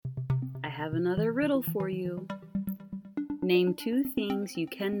have another riddle for you. Name 2 things you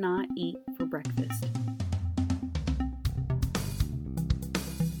cannot eat for breakfast.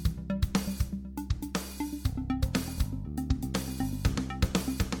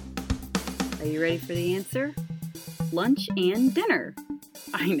 Are you ready for the answer? Lunch and dinner.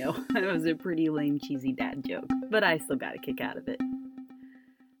 I know, that was a pretty lame, cheesy dad joke, but I still got a kick out of it.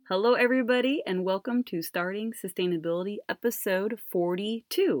 Hello, everybody, and welcome to Starting Sustainability, episode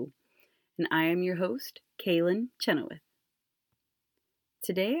 42. And I am your host, Kaylin Chenoweth.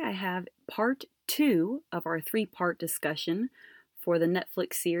 Today, I have part 2 of our 3-part discussion for the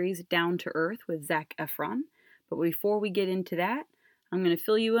Netflix series Down to Earth with Zac Efron. But before we get into that, I'm going to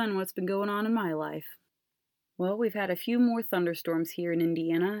fill you in on what's been going on in my life. Well, we've had a few more thunderstorms here in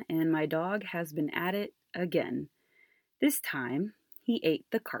Indiana, and my dog has been at it again. This time, he ate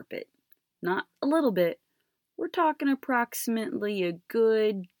the carpet. Not a little bit. We're talking approximately a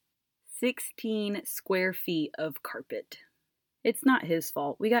good 16 square feet of carpet. It's not his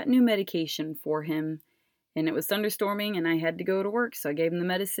fault. We got new medication for him, and it was thunderstorming, and I had to go to work, so I gave him the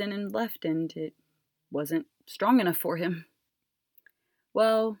medicine and left, and it wasn't strong enough for him.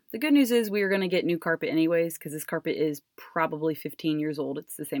 Well, the good news is we were going to get new carpet anyways, because this carpet is probably 15 years old.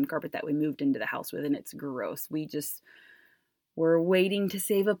 It's the same carpet that we moved into the house with, and it's gross. We're waiting to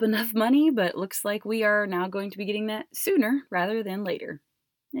save up enough money, but it looks like we are now going to be getting that sooner rather than later.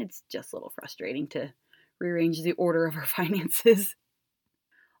 It's just a little frustrating to rearrange the order of our finances.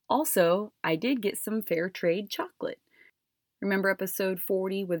 Also, I did get some fair trade chocolate. Remember episode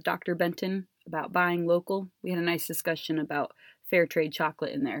 40 with Dr. Benton about buying local? We had a nice discussion about fair trade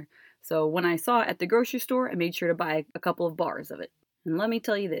chocolate in there. So when I saw it at the grocery store, I made sure to buy a couple of bars of it. And let me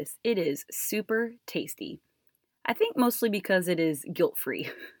tell you this, it is super tasty. I think mostly because it is guilt-free.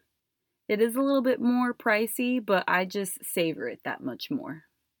 It is a little bit more pricey, but I just savor it that much more.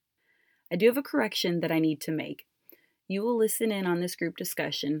 I do have a correction that I need to make. You will listen in on this group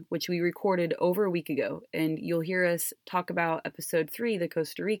discussion, which we recorded over a week ago, and you'll hear us talk about episode 3, the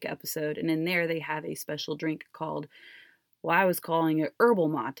Costa Rica episode, and in there they have a special drink called, well, I was calling it herbal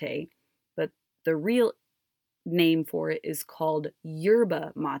mate, but the real name for it is called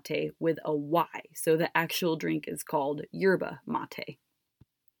yerba mate with a Y. So the actual drink is called yerba mate.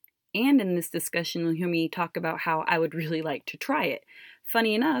 And in this discussion, you'll hear me talk about how I would really like to try it.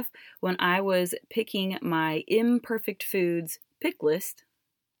 Funny enough, when I was picking my Imperfect Foods pick list,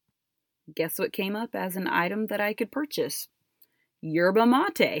 guess what came up as an item that I could purchase? Yerba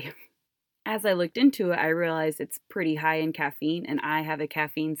mate. As I looked into it, I realized it's pretty high in caffeine, and I have a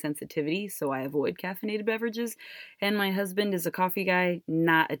caffeine sensitivity, so I avoid caffeinated beverages. And my husband is a coffee guy,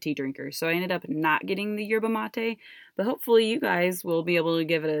 not a tea drinker, so I ended up not getting the yerba mate. But hopefully you guys will be able to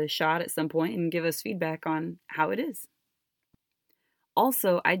give it a shot at some point and give us feedback on how it is.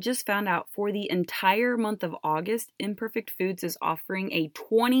 Also, I just found out for the entire month of August, Imperfect Foods is offering a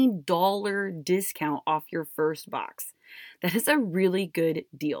 $20 discount off your first box. That is a really good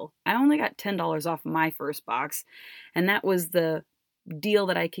deal. I only got $10 off my first box, and that was the deal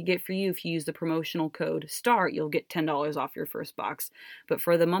that I could get for you. If you use the promotional code START, you'll get $10 off your first box. But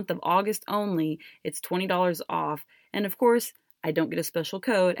for the month of August only, it's $20 off. And of course, I don't get a special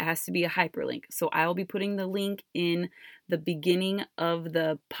code. It has to be a hyperlink. So I'll be putting the link in the beginning of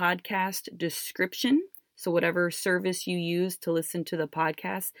the podcast description. So whatever service you use to listen to the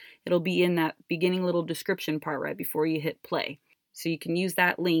podcast, it'll be in that beginning little description part right before you hit play. So you can use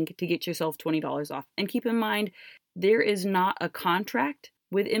that link to get yourself $20 off. And keep in mind, there is not a contract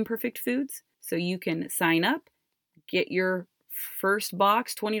with Imperfect Foods. So you can sign up, get your first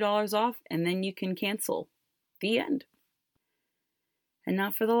box $20 off, and then you can cancel. The end. And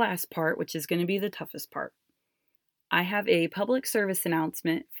now for the last part, which is going to be the toughest part. I have a public service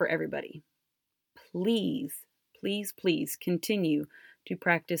announcement for everybody. Please, please, please continue to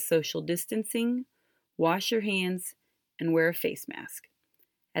practice social distancing, wash your hands, and wear a face mask.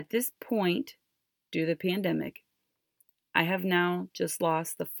 At this point, due to the pandemic, I have now just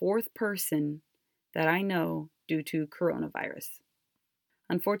lost the 4th person that I know due to coronavirus.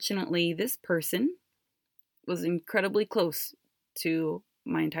 Unfortunately, this person was incredibly close to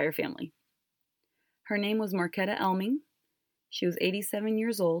my entire family. Her name was Marquetta Elming. She was 87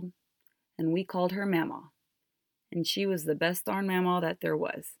 years old, and we called her Mama. And she was the best darn Mama that there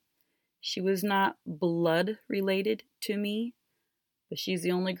was. She was not blood related to me, but she's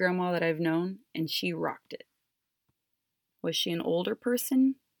the only grandma that I've known, and she rocked it. Was she an older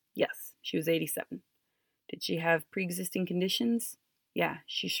person? Yes, she was 87. Did she have pre-existing conditions? Yeah,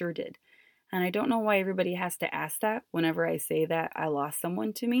 she sure did. And I don't know why everybody has to ask that whenever I say that I lost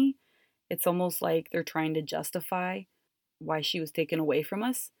someone to me. It's almost like they're trying to justify why she was taken away from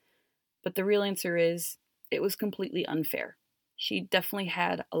us. But the real answer is it was completely unfair. She definitely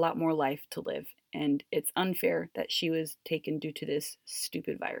had a lot more life to live, and it's unfair that she was taken due to this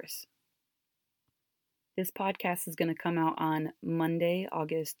stupid virus. This podcast is going to come out on Monday,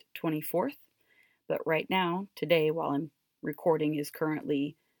 August 24th, but right now, today, while I'm recording, is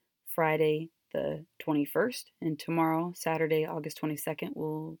currently Friday the 21st, and tomorrow, Saturday, August 22nd,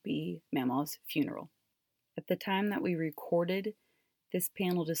 will be Mama's funeral. At the time that we recorded this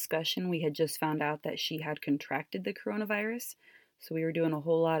panel discussion, we had just found out that she had contracted the coronavirus, so we were doing a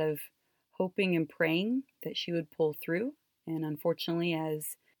whole lot of hoping and praying that she would pull through, and unfortunately,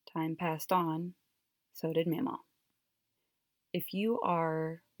 as time passed on, so did Mama. If you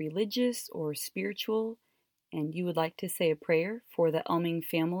are religious or spiritual and you would like to say a prayer for the Elming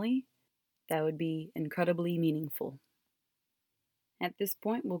family, that would be incredibly meaningful. At this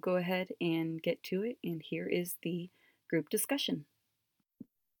point, we'll go ahead and get to it, and here is the group discussion.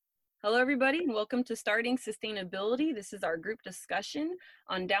 Hello, everybody, and welcome to Starting Sustainability. This is our group discussion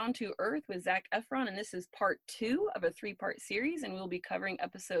on Down to Earth with Zac Efron, and this is part 2 of a 3-part series, and we'll be covering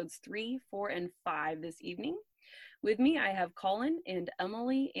episodes 3, 4, and 5 this evening. With me, I have Colin and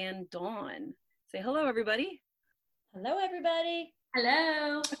Emily and Dawn. Say hello, everybody. Hello, everybody.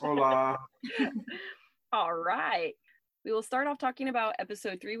 Hello. Hola. All right. We will start off talking about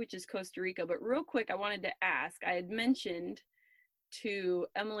episode 3, which is Costa Rica. But real quick, I wanted to ask, I had mentioned to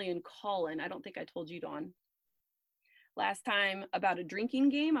Emily and Colin, I don't think I told you, Dawn, last time about a drinking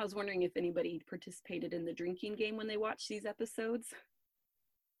game. I was wondering if anybody participated in the drinking game when they watched these episodes.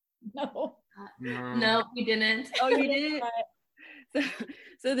 No. No, we didn't. Oh, you didn't?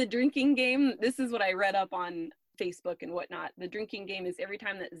 So the drinking game, this is what I read up on Facebook and whatnot. The drinking game is every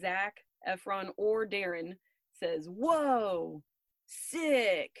time that Zac Efron or Darren says, "Whoa,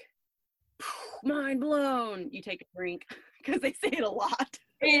 sick, mind blown," you take a drink, because they say it a lot.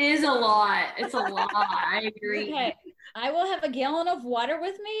 It is a lot. It's a lot. I agree. Okay. I will have a gallon of water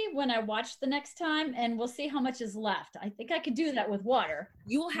with me when I watch the next time, and we'll see how much is left. I think I could do that with water.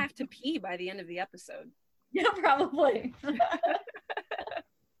 You will have to pee by the end of the episode. Yeah, probably.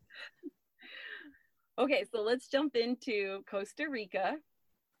 Okay, so let's jump into Costa Rica.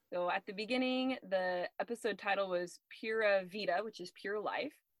 So at the beginning, the episode title was Pura Vida, which is pure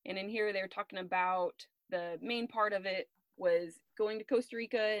life. And in here, they're talking about the main part of it was going to Costa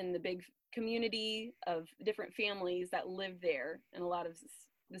Rica and the big community of different families that live there and a lot of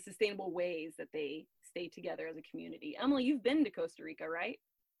the sustainable ways that they stay together as a community. Emily, you've been to Costa Rica, right?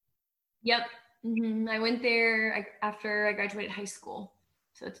 Yep. Mm-hmm. I went there after I graduated high school.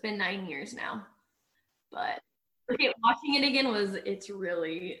 So it's been 9 years now. But watching it again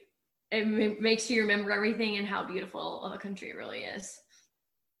it makes you remember everything and how beautiful of a country it really is.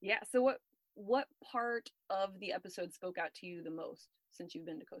 Yeah. So what part of the episode spoke out to you the most since you've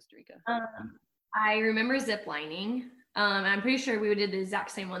been to Costa Rica? I remember zip lining. I'm pretty sure we did the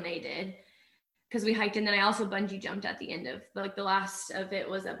exact same one they did because we hiked, and then I also bungee jumped at the end of the last of it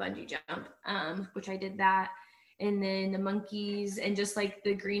was a bungee jump, which I did that. And then the monkeys and just like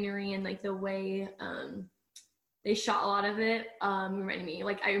the greenery and like the way they shot a lot of it reminded me,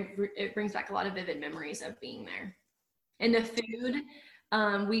 it brings back a lot of vivid memories of being there. And the food,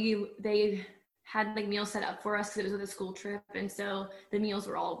 they had like meals set up for us because it was with a school trip, and so the meals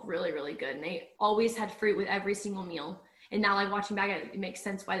were all really, really good, and they always had fruit with every single meal. And now, like watching back, it makes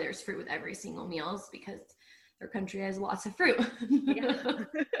sense why there's fruit with every single meal, because their country has lots of fruit. Yeah.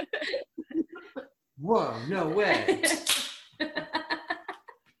 Whoa, no way.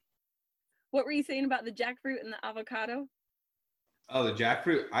 What were you saying about the jackfruit and the avocado? Oh, the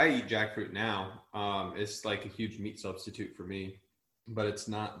jackfruit. I eat jackfruit now. It's like a huge meat substitute for me, but it's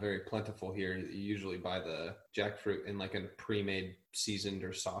not very plentiful here. You usually buy the jackfruit in like a pre-made seasoned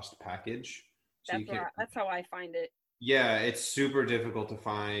or sauced package. So That's how I find it. Yeah, it's super difficult to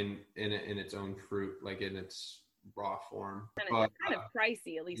find in its own fruit, like in its raw form. And it's kind of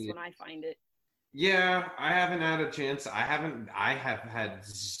pricey, at least when I find it. Yeah, I haven't had a chance. I have had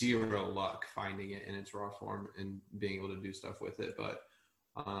zero luck finding it in its raw form and being able to do stuff with it. But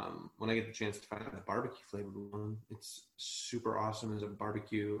when I get the chance to find the barbecue flavored one, it's super awesome as a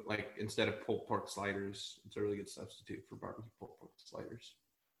barbecue. Like instead of pulled pork sliders, it's a really good substitute for barbecue pulled pork sliders.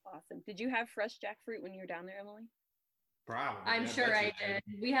 Awesome. Did you have fresh jackfruit when you were down there, Emily? Probably. I'm sure I did.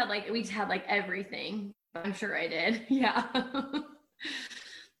 We had everything. I'm sure I did. Yeah.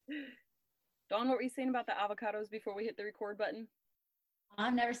 Dawn, what were you saying about the avocados before we hit the record button?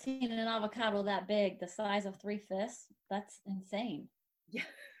 I've never seen an avocado that big, the size of 3 fists. That's insane. Yeah.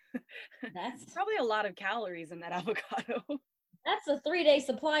 That's probably a lot of calories in that avocado. That's a 3-day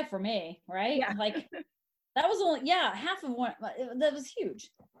supply for me, right? Yeah. Like that was only, half of one. That was huge.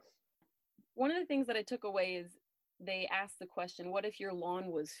 one of the things that I took away is they asked the question, what if your lawn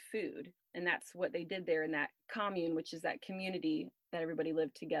was food? And that's what they did there in that commune, which is that community that everybody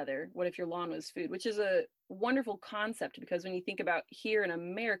lived together. What if your lawn was food? Which is a wonderful concept, because when you think about here in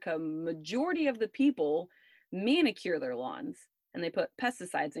America, majority of the people manicure their lawns and they put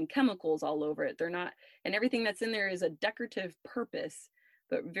pesticides and chemicals all over it. They're not, and everything that's in there is a decorative purpose,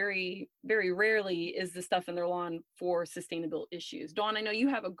 but very, very rarely is the stuff in their lawn for sustainable issues. Dawn, I know you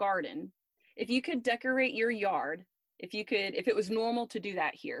have a garden. If you could decorate your yard, if it was normal to do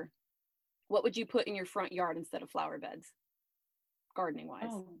that here, what would you put in your front yard instead of flower beds, gardening wise?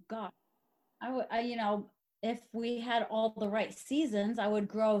 Oh God, if we had all the right seasons, I would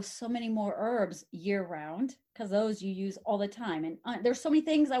grow so many more herbs year round, because those you use all the time. And there's so many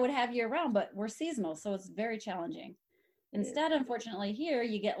things I would have year round, but we're seasonal, so it's very challenging. Instead, unfortunately, here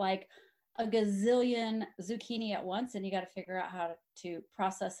you get like a gazillion zucchini at once, and you got to figure out how to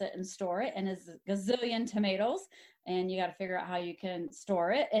process it and store it, and a gazillion tomatoes, and you got to figure out how you can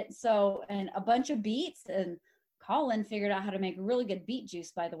store it. And a bunch of beets, and Colin figured out how to make really good beet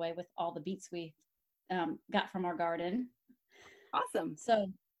juice, by the way, with all the beets we got from our garden. Awesome. So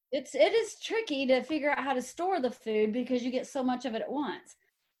it is tricky to figure out how to store the food because you get so much of it at once.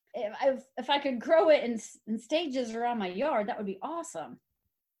 If I could grow it in stages around my yard, that would be awesome.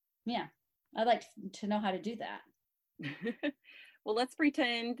 Yeah, I'd like to know how to do that. Well, let's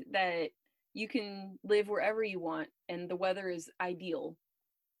pretend that you can live wherever you want and the weather is ideal.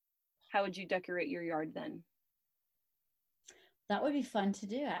 How would you decorate your yard then? That would be fun to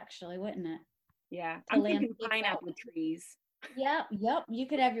do, actually, wouldn't it? Yeah, I'm thinking pineapple trees. Yep. You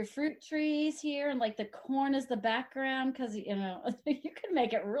could have your fruit trees here, and like the corn is the background, because you could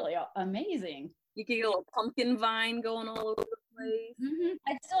make it really amazing. You could get a little pumpkin vine going all over the place. Mm-hmm.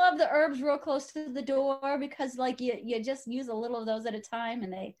 I'd still have the herbs real close to the door, because like you just use a little of those at a time,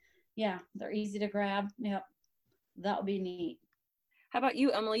 and they're easy to grab. Yep, that would be neat. How about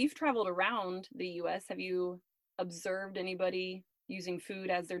you, Emily? You've traveled around the U.S. Have you observed anybody using food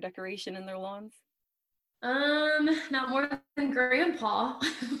as their decoration in their lawns? Not more than Grandpa.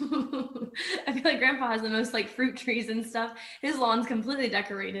 I feel like Grandpa has the most like fruit trees and stuff. His lawn's completely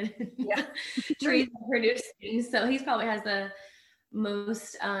decorated. Yeah. Trees producing. So he probably has the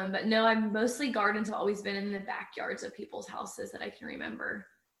most, but no, I've mostly gardens have always been in the backyards of people's houses that I can remember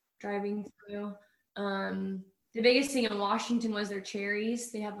driving through. The biggest thing in Washington was their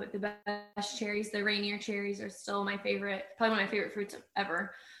cherries. They have like the best cherries. The Rainier cherries are still my favorite, probably one of my favorite fruits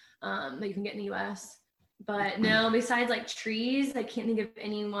ever, that you can get in the US. But no, besides like trees, I can't think of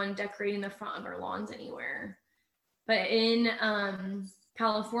anyone decorating the front of our lawns anywhere. But in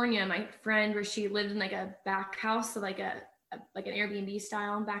California, my friend, where she lived in like a back house, so like an Airbnb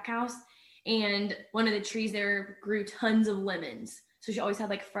style back house, and one of the trees there grew tons of lemons. So she always had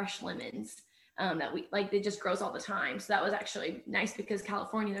like fresh lemons that we like. It just grows all the time. So that was actually nice, because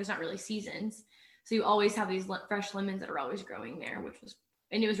California, there's not really seasons, so you always have these fresh lemons that are always growing there,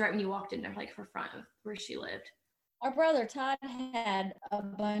 and it was right when you walked in there, like for front of where she lived. Our brother Todd had a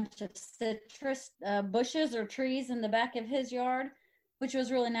bunch of citrus bushes or trees in the back of his yard, which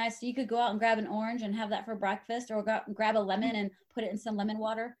was really nice. So you could go out and grab an orange and have that for breakfast, or go out and grab a lemon and put it in some lemon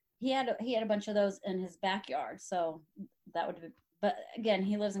water. He had a bunch of those in his backyard. So that would be, but again,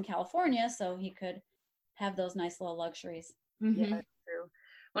 he lives in California, so he could have those nice little luxuries. Mm-hmm. Yeah, that's true.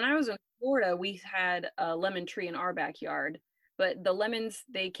 When I was in Florida, we had a lemon tree in our backyard. But the lemons,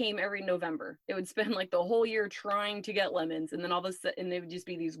 they came every November. It would spend like the whole year trying to get lemons. And then all of a sudden, they would just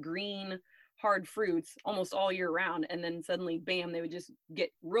be these green, hard fruits almost all year round. And then suddenly, bam, they would just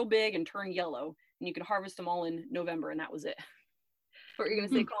get real big and turn yellow. And you could harvest them all in November, and that was it. What were you going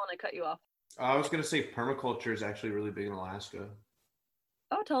to say, Colin? I cut you off. I was going to say permaculture is actually really big in Alaska.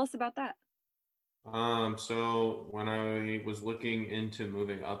 Oh, tell us about that. So when I was looking into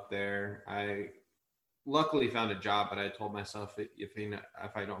moving up there, I luckily found a job, but I told myself if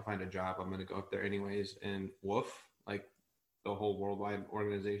I don't find a job, I'm going to go up there anyways. And WWOOF, like the whole worldwide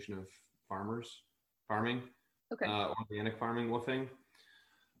organization of farming, organic farming, woofing.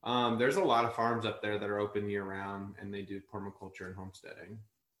 There's a lot of farms up there that are open year round, and they do permaculture and homesteading,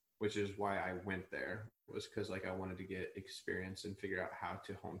 which is why I went there, was because like I wanted to get experience and figure out how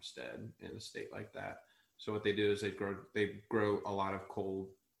to homestead in a state like that. So what they do is they grow a lot of cold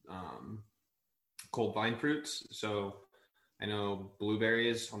vine fruits. So I know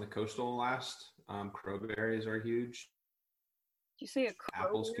blueberries on the coastal last. Crowberries are huge. Did you say a crowberry?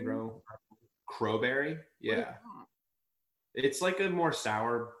 Apples can grow. Crowberry, yeah. It's like a more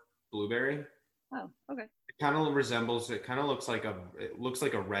sour blueberry. Oh, okay. It kind of looks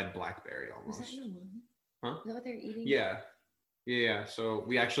like a red blackberry almost. Is that the one? Huh? Is that what they're eating? Yeah. Yeah, so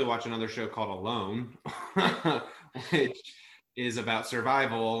we actually watch another show called Alone, which is about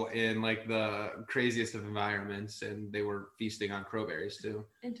survival in like the craziest of environments, and they were feasting on crowberries too.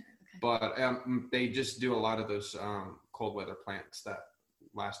 Okay. But they just do a lot of those cold weather plants that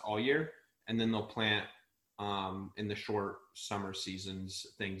last all year, and then they'll plant in the short summer seasons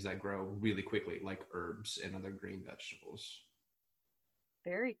things that grow really quickly, like herbs and other green vegetables.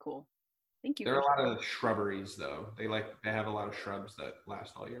 Very cool. Thank you. There are a lot of shrubberies though. They have a lot of shrubs that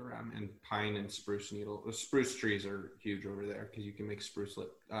last all year round, and pine and spruce needle. The spruce trees are huge over there because you can make spruce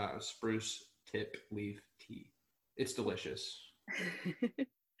tip leaf tea. It's delicious.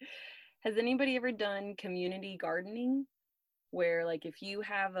 Has anybody ever done community gardening? Where like if you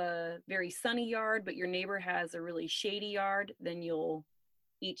have a very sunny yard, but your neighbor has a really shady yard, then you'll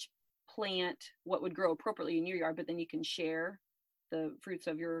each plant what would grow appropriately in your yard, but then you can share the fruits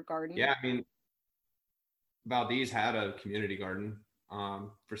of your garden. Yeah, I mean, Valdez had a community garden.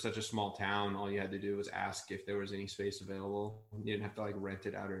 For such a small town, all you had to do was ask if there was any space available. You didn't have to like rent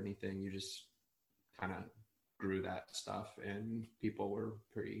it out or anything. You just kind of grew that stuff, and people were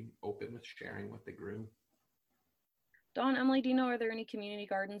pretty open with sharing what they grew. Dawn, Emily, do you know, are there any community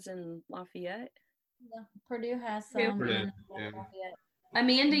gardens in Lafayette? Yeah, Purdue has some. Purdue, in yeah. Lafayette.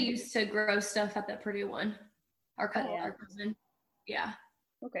 Amanda used to grow stuff at the Purdue one. Our cousin. Yeah.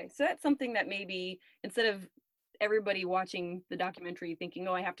 Okay, so that's something that maybe instead of everybody watching the documentary thinking,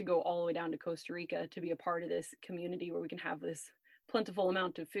 oh, I have to go all the way down to Costa Rica to be a part of this community where we can have this plentiful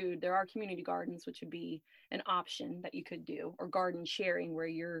amount of food, there are community gardens, which would be an option that you could do, or garden sharing where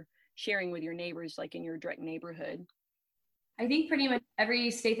you're sharing with your neighbors, like in your direct neighborhood. I think pretty much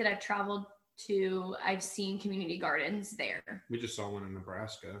every state that I've traveled to, I've seen community gardens there. We just saw one in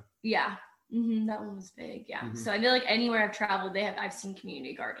Nebraska. Yeah. Mm-hmm. That one was big. Yeah. Mm-hmm. So I feel like anywhere I've traveled, I've seen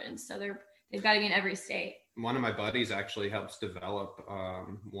community gardens. So they've got to be in every state. One of my buddies actually helps develop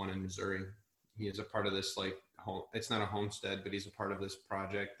one in Missouri. He is a part of this it's not a homestead, but he's a part of this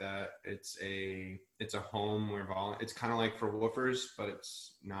project that it's a home where it's kind of like for woofers, but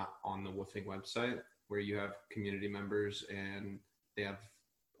it's not on the woofing website, where you have community members and they have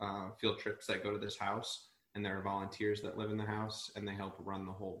field trips that go to this house, and there are volunteers that live in the house, and they help run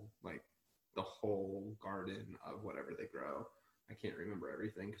the whole garden of whatever they grow. I can't remember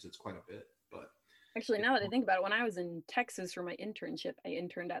everything because it's quite a bit, but actually, now that I think about it, when I was in Texas for my internship, I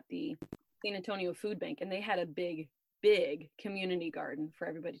interned at the San Antonio Food Bank, and they had a big community garden for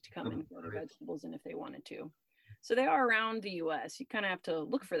everybody to come and grow their vegetables in if they wanted to. So they are around the US. You kind of have to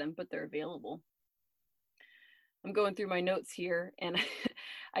look for them, but they're available. I'm going through my notes here, and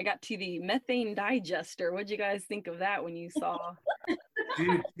I got to the methane digester. What'd you guys think of that when you saw?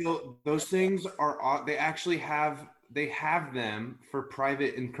 Dude, those things are, they actually have them for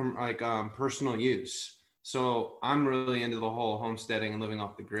private and personal use. So I'm really into the whole homesteading and living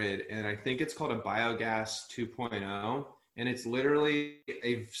off the grid. And I think it's called a biogas 2.0. And it's literally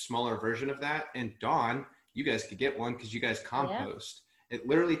a smaller version of that. And Dawn, you guys could get one because you guys compost. Yeah. It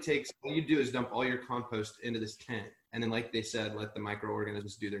literally takes, all you do is dump all your compost into this tent. And then, like they said, let the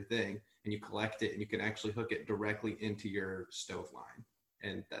microorganisms do their thing. And you collect it, and you can actually hook it directly into your stove line.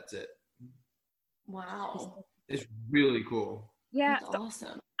 And that's it. Wow. It's really cool. Yeah. That's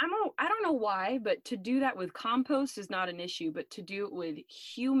awesome. I don't know why, but to do that with compost is not an issue, but to do it with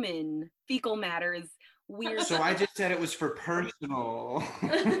human fecal matter is weird. So I just said it was for personal.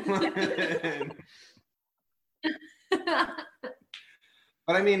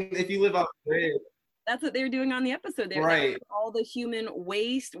 But I mean, if you live off the grid, that's what they were doing on the episode there. Right. All the human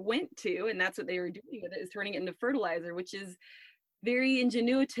waste went to, and that's what they were doing with it, is turning it into fertilizer, which is very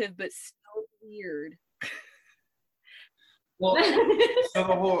ingenuitive, but so weird. Well, so the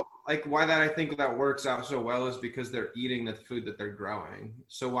whole, why that I think that works out so well is because they're eating the food that they're growing.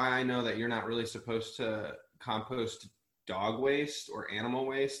 So why I know that you're not really supposed to compost dog waste or animal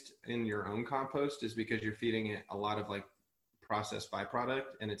waste in your own compost is because you're feeding it a lot of processed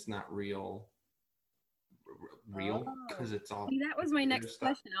byproduct, and it's not real because it's all. See, that was my next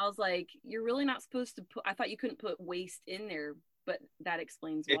question. I was like, you're really not supposed to put, I thought you couldn't put waste in there, but that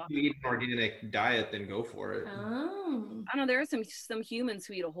explains why. If you eat an organic diet, then go for it. Oh. I know there are some humans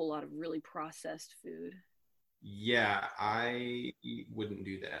who eat a whole lot of really processed food. Yeah, I wouldn't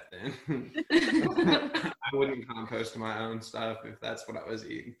do that then. I wouldn't compost my own stuff if that's what I was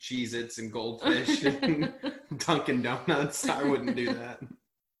eating. Cheez-Its and goldfish and Dunkin' Donuts. I wouldn't do that.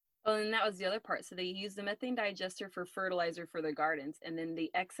 Oh, and that was the other part. So they use the methane digester for fertilizer for their gardens, and then the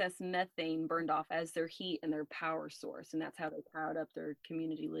excess methane burned off as their heat and their power source. And that's how they powered up their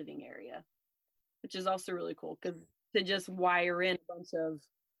community living area, which is also really cool, because to just wire in a bunch of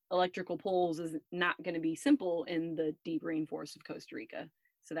electrical poles is not going to be simple in the deep rainforest of Costa Rica.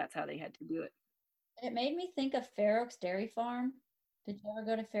 So that's how they had to do it. It made me think of Fair Oaks Dairy Farm. Did you ever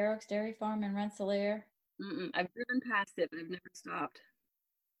go to Fair Oaks Dairy Farm in Rensselaer? I've driven past it, but I've never stopped.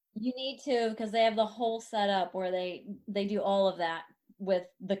 You need to, because they have the whole setup where they do all of that with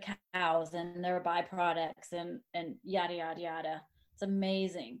the cows and their byproducts and yada yada yada. It's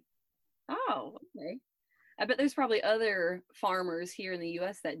amazing. Oh, okay. I bet there's probably other farmers here in the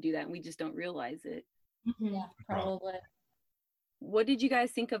US that do that and we just don't realize it. Yeah, probably. What did you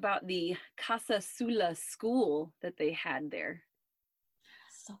guys think about the Casa Sula school that they had there?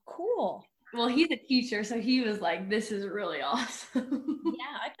 So cool. Well, he's a teacher, so he was like, this is really awesome.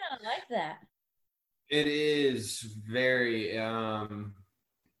 Yeah, I kind of like that. It is very,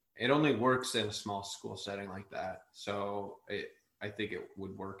 it only works in a small school setting like that. So I think it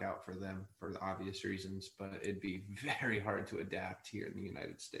would work out for them for the obvious reasons, but it'd be very hard to adapt here in the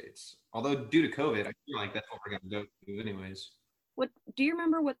United States. Although due to COVID, I feel like that's what we're going to go to anyways. What do you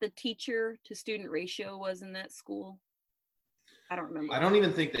remember what the teacher to student ratio was in that school? I don't remember. I don't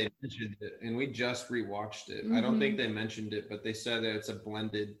even think they mentioned it, and we just rewatched it. I don't think they mentioned it, but they said that it's a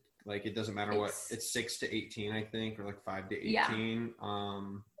blended, like it doesn't matter what, it's 6 to 18, I think, or like 5 to 18.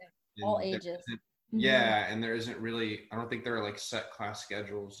 Yeah. All ages. Yeah, and there isn't really, I don't think there are like set class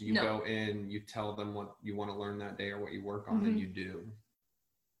schedules. You No. go in, you tell them what you want to learn that day or what you work on, and you do.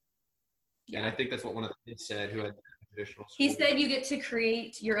 Yeah. And I think that's what one of the kids said who had traditional school. He said you get to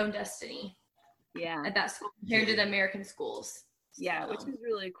create your own destiny Yeah. at that school compared to the American schools. Yeah, So. which is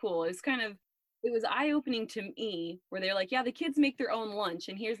really cool. It was eye-opening to me where they're like, yeah, the kids make their own lunch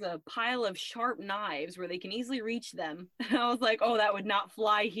and here's a pile of sharp knives where they can easily reach them. And I was like, oh, that would not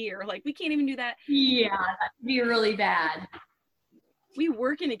fly here. Like, we can't even do that. Yeah, that'd be really bad. We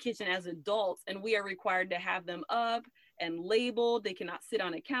work in a kitchen as adults and we are required to have them up and labeled. They cannot sit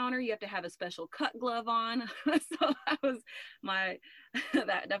on a counter. You have to have a special cut glove on. So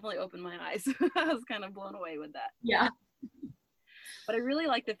that definitely opened my eyes. I was kind of blown away with that. Yeah. But I really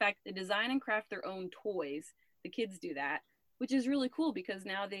like the fact that they design and craft their own toys. The kids do that, which is really cool because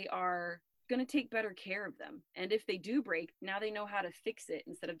now they are going to take better care of them. And if they do break, now they know how to fix it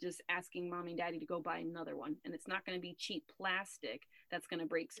instead of just asking mommy and daddy to go buy another one. And it's not going to be cheap plastic that's going to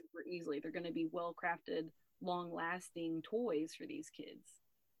break super easily. They're going to be well-crafted, long-lasting toys for these kids.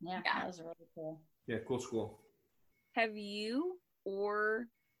 Yeah, that was really cool. Yeah, cool school. Have you or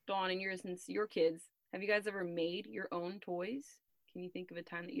Dawn and yours, since your kids, have you guys ever made your own toys? Can you think of a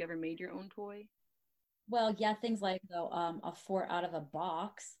time that you ever made your own toy? Well, yeah, things like a fort out of a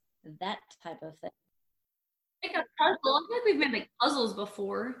box, that type of thing. Like a puzzle. I feel like we've made like puzzles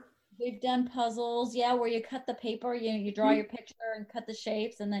before. We've done puzzles, yeah, where you cut the paper, you draw your picture and cut the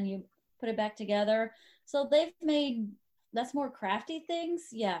shapes, and then you put it back together. So they've made, that's more crafty things,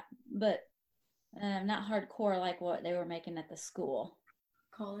 yeah, but not hardcore like what they were making at the school.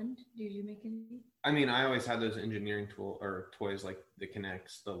 Colin, did you make any? I mean, I always had those engineering toys like the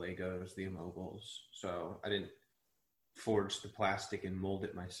Kinects, the Legos, the Immobiles. So I didn't forge the plastic and mold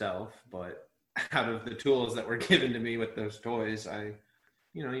it myself, but out of the tools that were given to me with those toys,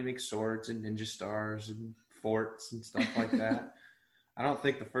 you make swords and ninja stars and forts and stuff like that. I don't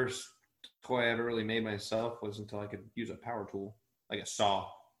think the first toy I ever really made myself was until I could use a power tool, like a saw.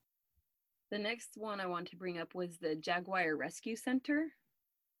 The next one I want to bring up was the Jaguar Rescue Center.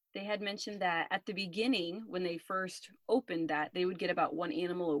 They had mentioned that at the beginning, when they first opened that, they would get about one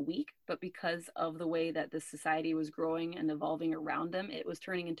animal a week. But because of the way that the society was growing and evolving around them, it was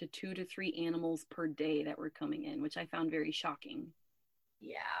turning into 2 to 3 animals per day that were coming in, which I found very shocking.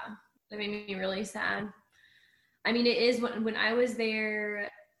 Yeah, that made me really sad. I mean, it is when I was there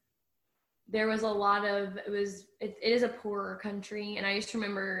was a lot of, it is a poorer country. And I just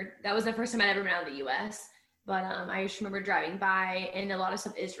remember that was the first time I'd ever been out of the US. But I just remember driving by and a lot of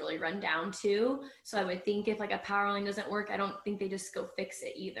stuff is really run down too. So I would think if like a power line doesn't work, I don't think they just go fix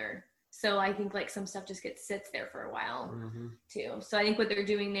it either. So I think like some stuff just sits there for a while too. So I think what they're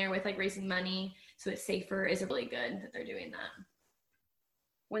doing there with like raising money so it's safer is really good that they're doing that.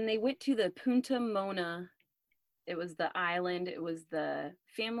 When they went to the Punta Mona, it was the island, it was the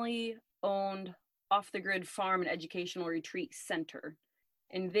family-owned off-the-grid farm and educational retreat center.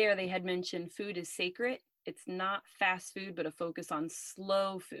 And there they had mentioned food is sacred. It's not fast food, but a focus on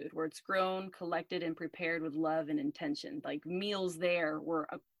slow food where it's grown, collected, and prepared with love and intention. Like meals there were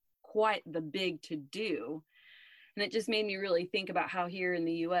quite the big to do. And it just made me really think about how here in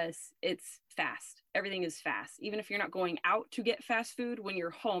the US, it's fast. Everything is fast. Even if you're not going out to get fast food, when you're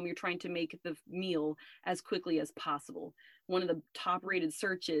home, you're trying to make the meal as quickly as possible. One of the top rated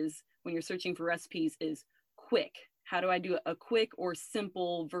searches when you're searching for recipes is quick. how do I do a quick or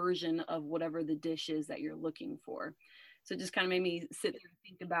simple version of whatever the dish is that you're looking for? So it just kind of made me sit there and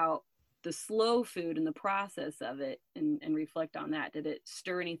think about the slow food and the process of it and reflect on that. Did it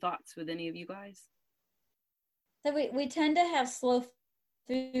stir any thoughts with any of you guys? So we tend to have slow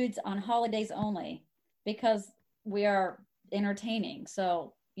foods on holidays only because we are entertaining.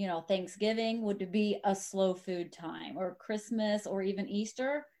 So, you know, Thanksgiving would be a slow food time, or Christmas, or even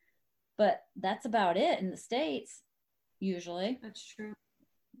Easter. But that's about it in the States, usually, That's true.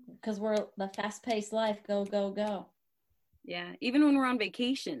 because we're the fast paced life, go, go, go. Yeah, even when we're on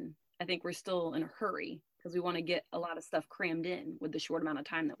vacation, I think we're still in a hurry because we want to get a lot of stuff crammed in with the short amount of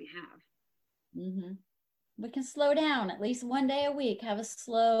time that we have. Hmm. We can slow down at least one day a week, have a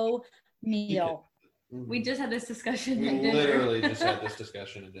slow meal. We just had this discussion We at dinner. literally just had this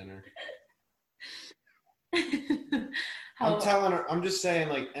discussion at dinner. I'm just saying,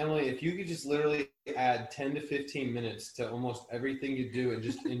 like, Emily, if you could just literally add 10 to 15 minutes to almost everything you do and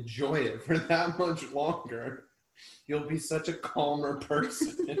just enjoy it for that much longer, you'll be such a calmer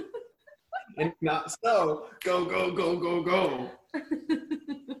person. And not so, go, go, go, go, go.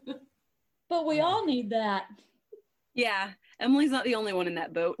 But we all need that. Yeah, Emily's not the only one in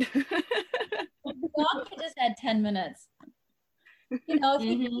that boat. We all could just add 10 minutes. You know, if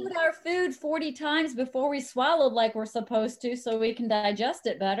we eat our food 40 times before we swallowed like we're supposed to so we can digest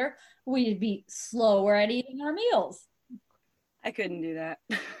it better, we'd be slower at eating our meals. I couldn't do that.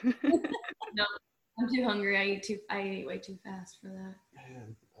 No, I'm too hungry. I ate way too fast for that.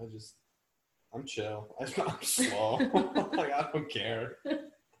 Man, I'm chill. I'm slow. Like, I don't care.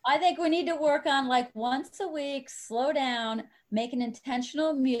 I think we need to work on, like, once a week, slow down, make an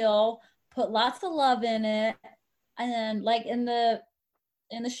intentional meal, put lots of love in it. And then, like, in the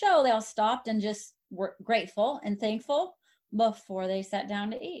show, they all stopped and just were grateful and thankful before they sat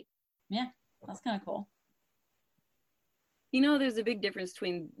down to eat. Yeah, that's kind of cool. You know, there's a big difference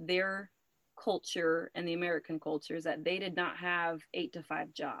between their culture and the American culture is that they did not have 8 to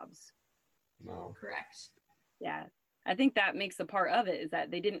 5 jobs. No. Correct. Yeah. I think that makes a part of it is that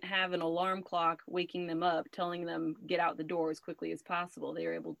they didn't have an alarm clock waking them up, telling them get out the door as quickly as possible. They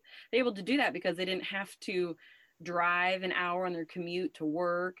were able to do that because they didn't have to drive an hour on their commute to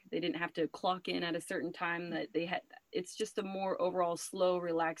work. They didn't have to clock in at a certain time that they had. It's just a more overall slow,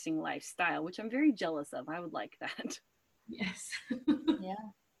 relaxing lifestyle, which I'm very jealous of. I would like that. Yes. Yeah.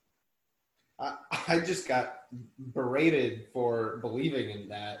 I just got berated for believing in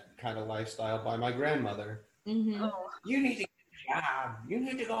that kind of lifestyle by my grandmother. Mm-hmm. Oh. You need to get a job. You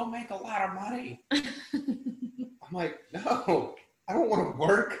need to go make a lot of money. I'm like, no, I don't want to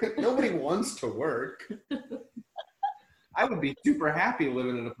work. Nobody wants to work. I would be super happy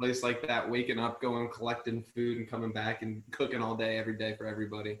living in a place like that, waking up, going, collecting food, and coming back and cooking all day, every day for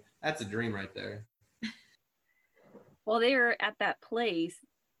everybody. That's a dream right there. While they were at that place,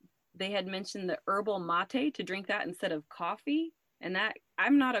 they had mentioned the herbal mate to drink that instead of coffee. And that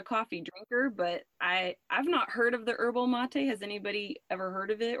I'm not a coffee drinker, but I've not heard of the herbal mate. Has anybody ever heard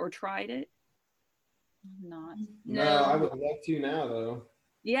of it or tried it? Not. No, I would love to now, though.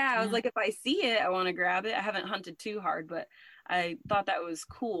 Yeah, I was like, if I see it, I want to grab it. I haven't hunted too hard, but I thought that was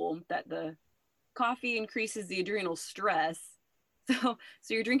cool that the coffee increases the adrenal stress. So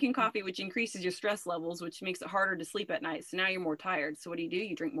you're drinking coffee, which increases your stress levels, which makes it harder to sleep at night. So now you're more tired. So what do?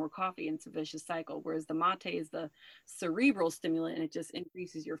 You drink more coffee, and it's a vicious cycle. Whereas the mate is the cerebral stimulant, and it just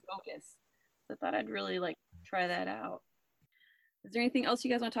increases your focus. So I thought I'd really like try that out. Is there anything else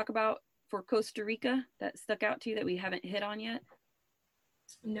you guys want to talk about for Costa Rica that stuck out to you that we haven't hit on yet?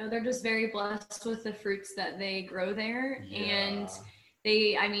 No, they're just very blessed with the fruits that they grow there. Yeah. And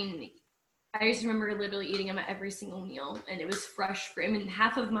I just remember literally eating them at every single meal, and it was fresh fruit. I mean,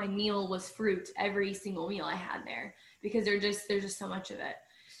 half of my meal was fruit every single meal I had there because there's just so much of it,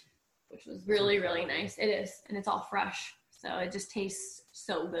 which was really, really nice. It is, and it's all fresh, so it just tastes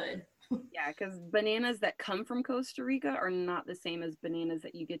so good. Yeah, because bananas that come from Costa Rica are not the same as bananas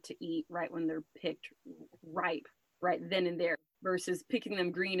that you get to eat right when they're picked ripe, right then and there, versus picking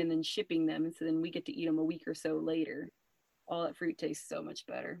them green and then shipping them, and so then we get to eat them a week or so later. All that fruit tastes so much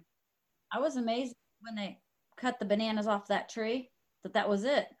better. I was amazed when they cut the bananas off that tree that was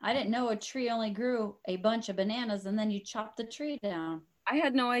it. I didn't know a tree only grew a bunch of bananas and then you chop the tree down. I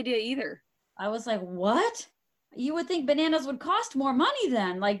had no idea either. I was like, what? You would think bananas would cost more money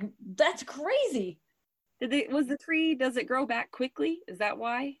then. Like, that's crazy. Does it grow back quickly? Is that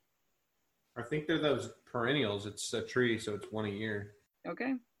why? I think they're those perennials. It's a tree, so it's one a year.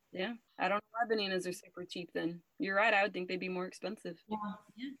 Okay. Yeah. I don't know why bananas are super cheap then. You're right. I would think they'd be more expensive.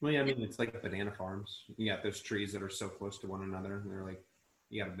 Yeah. Well, yeah, I mean, it's like banana farms. You got those trees that are so close to one another, and they're like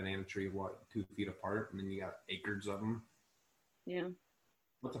you got a banana tree, 2 feet apart, and then you got acres of them. Yeah.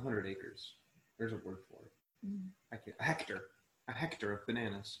 What's 100 acres? There's a word for it. I can't. A hectare of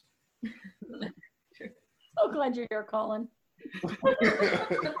bananas. So glad you're here, Colin.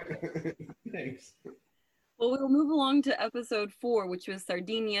 Thanks. Well, we'll move along to episode 4, which was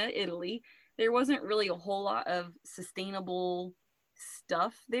Sardinia, Italy. There wasn't really a whole lot of sustainable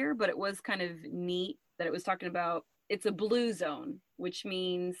stuff there, but it was kind of neat that it was talking about it's a blue zone, which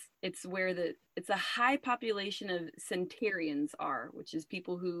means it's where it's a high population of centenarians are, which is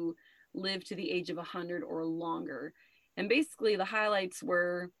people who live to the age of 100 or longer. And basically the highlights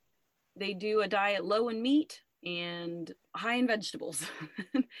were they do a diet low in meat and high in vegetables.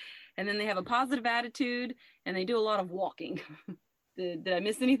 And then they have a positive attitude and they do a lot of walking. Did I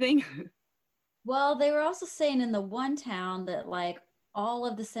miss anything? Well, they were also saying in the one town that like all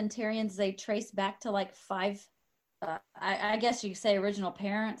of the centenarians, they trace back to like 5, I guess you could say original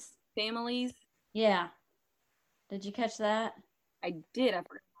parents. Families? Yeah. Did you catch that? I did. I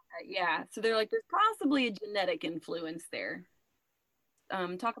forgot about that. Yeah. So they're like, there's possibly a genetic influence there.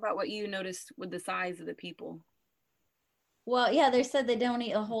 Talk about what you noticed with the size of the people. Well, yeah, they said they don't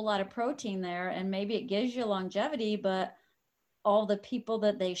eat a whole lot of protein there, and maybe it gives you longevity, but all the people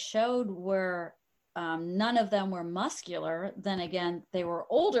that they showed were, none of them were muscular. Then again, they were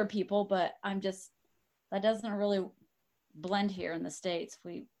older people, but that doesn't really blend here in the States.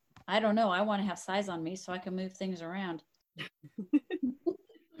 I don't know. I want to have size on me so I can move things around.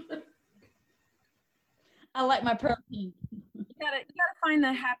 I like my protein. You gotta find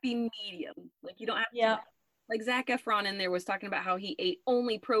the happy medium. Like you don't have to, like Zac Efron in there was talking about how he ate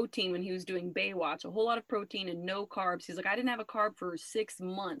only protein when he was doing Baywatch, a whole lot of protein and no carbs. He's like, I didn't have a carb for 6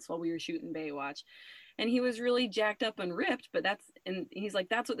 months while we were shooting Baywatch. And he was really jacked up and ripped, and he's like,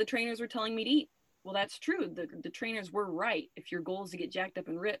 that's what the trainers were telling me to eat. Well, that's true. The trainers were right. If your goal is to get jacked up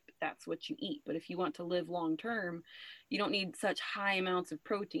and ripped, that's what you eat. But if you want to live long term, you don't need such high amounts of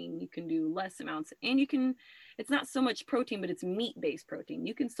protein. You can do less amounts. And it's not so much protein, but it's meat-based protein.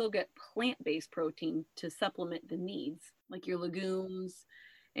 You can still get plant-based protein to supplement the needs, like your legumes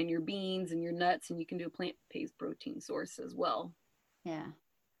and your beans and your nuts, and you can do a plant-based protein source as well. Yeah.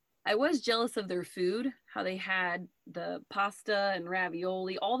 I was jealous of their food, how they had the pasta and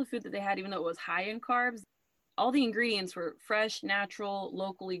ravioli, all the food that they had, even though it was high in carbs. All the ingredients were fresh, natural,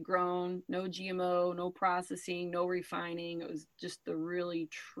 locally grown, no GMO, no processing, no refining. It was just the really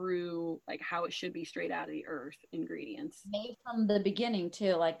true, like how it should be straight out of the earth ingredients. Made from the beginning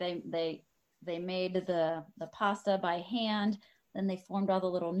too. Like they made the pasta by hand, then they formed all the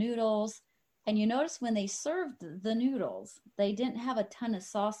little noodles. And you notice when they served the noodles, they didn't have a ton of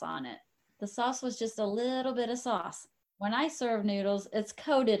sauce on it. The sauce was just a little bit of sauce. When I serve noodles, it's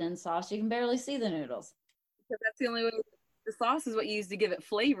coated in sauce. You can barely see the noodles. So that's the only way. The sauce is what you use to give it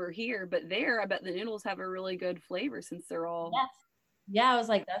flavor here, but there, I bet the noodles have a really good flavor since they're all. Yes. Yeah, I was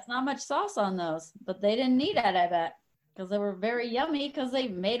like, that's not much sauce on those, but they didn't need it, I bet, because they were very yummy because they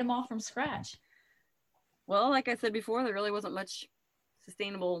made them all from scratch. Well, like I said before, there really wasn't much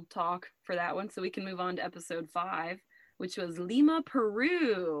sustainable talk for that one, so we can move on to episode 5, which was Lima,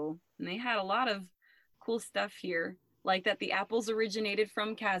 Peru. And they had a lot of cool stuff here, like that the apples originated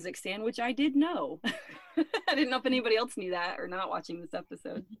from Kazakhstan, which I did know. I didn't know if anybody else knew that or not watching this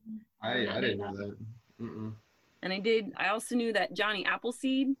episode. I didn't know that. Mm-mm. And I also knew that Johnny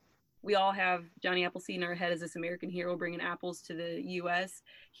Appleseed, we all have Johnny Appleseed in our head as this American hero bringing apples to the U.S.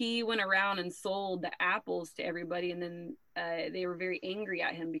 He went around and sold the apples to everybody, and then they were very angry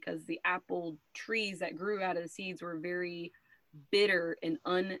at him because the apple trees that grew out of the seeds were very bitter and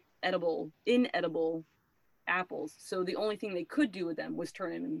inedible apples. So the only thing they could do with them was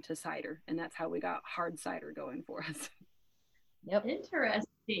turn them into cider, and that's how we got hard cider going for us. Yep.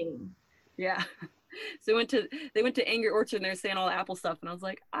 Interesting. Yeah. So they went to Angry Orchard and they're saying all the apple stuff, and I was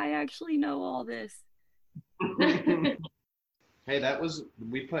like, I actually know all this. Hey,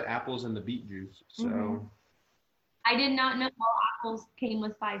 we put apples in the beet juice, so. Mm-hmm. I did not know all apples came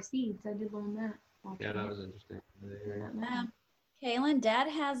with 5 seeds. I did learn that. Yeah, that was interesting. Kaylin, Dad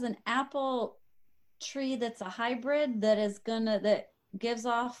has an apple tree that's a hybrid that gives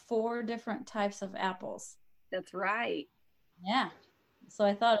off 4 different types of apples. That's right. Yeah. So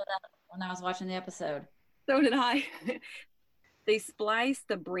I thought of that when I was watching the episode. So did I. They spliced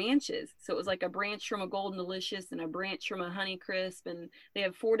the branches. So it was like a branch from a Golden Delicious and a branch from a Honey Crisp. And they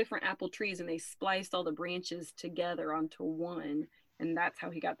have 4 different apple trees, and they spliced all the branches together onto one. And that's how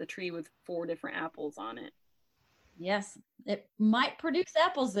he got the tree with 4 different apples on it. Yes. It might produce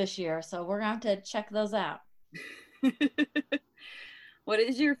apples this year, so we're going to have to check those out. What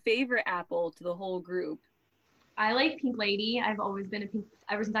is your favorite apple to the whole group? I like Pink Lady. I've always been a pink,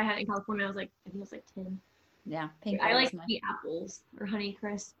 ever since I had it in California. I was like, I think I was like 10. Yeah, pink. I like is my- sweet apples or Honey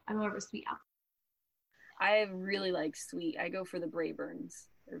Crisp. I'm more of a sweet apple. I really like sweet. I go for the Brayburns.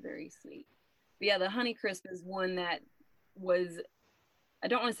 They're very sweet. But yeah, the Honeycrisp is one that was, I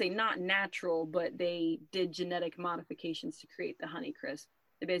don't want to say not natural, but they did genetic modifications to create the Honeycrisp.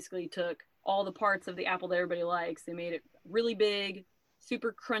 They basically took all the parts of the apple that everybody likes. They made it really big,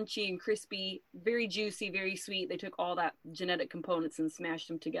 super crunchy and crispy, very juicy, very sweet. They took all that genetic components and smashed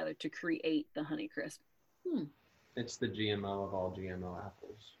them together to create the Honeycrisp. It's the GMO of all GMO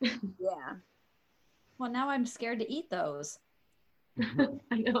apples. Yeah. Well, now I'm scared to eat those.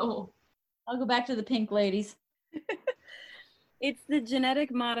 I know. I'll go back to the pink ladies. It's the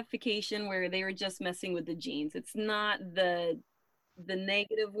genetic modification where they were just messing with the genes. It's not the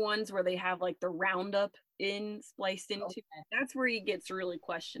negative ones where they have like the Roundup spliced into. Okay. That's where it gets really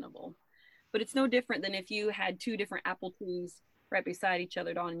questionable. But it's no different than if you had two different apple trees right beside each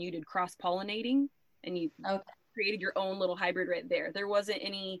other, Dawn, and you did cross-pollinating and you created your own little hybrid right there. There wasn't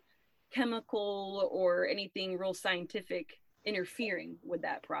any chemical or anything real scientific interfering with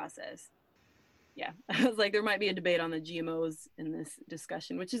that process. Yeah, I was like, there might be a debate on the GMOs in this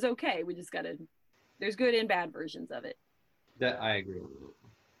discussion, which is okay. We just gotta, there's good and bad versions of it. That I agree with.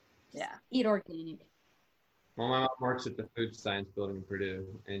 Yeah. Eat organic. Well, my mom works at the Food Science Building in Purdue,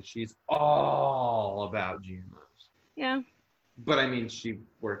 and she's all about GMOs. Yeah. But I mean, she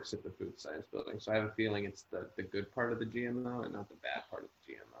works at the Food Science Building, so I have a feeling it's the good part of the GMO and not the bad part of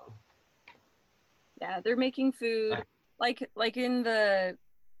the GMO. Yeah, they're making food like in the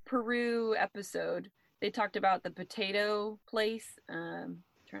Peru episode, they talked about the potato place.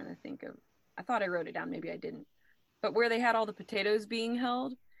 Trying to think of, I thought I wrote it down, maybe I didn't. But where they had all the potatoes being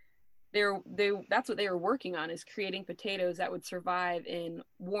held, that's what they were working on, is creating potatoes that would survive in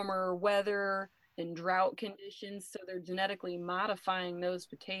warmer weather and drought conditions. So they're genetically modifying those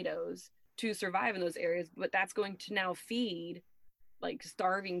potatoes to survive in those areas. But that's going to now feed like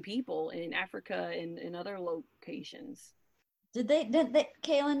starving people in Africa and in other locations. Did they,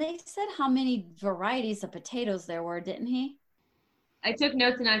 Kaylin, they said how many varieties of potatoes there were, didn't he? I took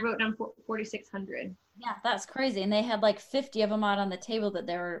notes and I wrote down 4,600. Yeah, that's crazy. And they had like 50 of them out on the table that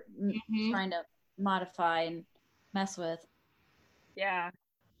they were trying to modify and mess with. Yeah.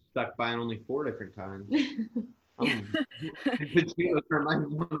 Stuck buying only 4 different kinds. Potatoes are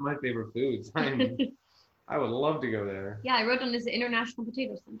one of my favorite foods. I would love to go there. Yeah, I wrote down this International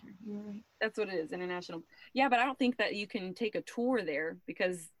Potato Center. You're right. That's what it is, International. Yeah, but I don't think that you can take a tour there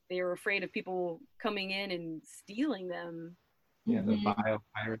because they were afraid of people coming in and stealing them. Yeah, the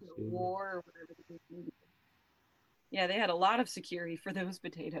biopiracy. War or whatever the case may be. Yeah, they had a lot of security for those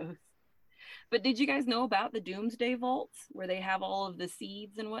potatoes. But did you guys know about the Doomsday Vaults where they have all of the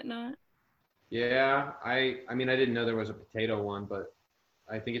seeds and whatnot? Yeah, I mean, I didn't know there was a potato one, but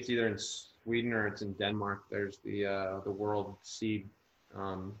I think it's either in Sweden or it's in Denmark. There's the World Seed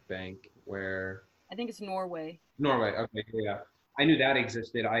Bank where. I think it's Norway. Norway. Okay, yeah. I knew that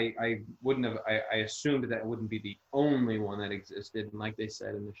existed. I wouldn't have. I assumed that wouldn't be the only one that existed. And like they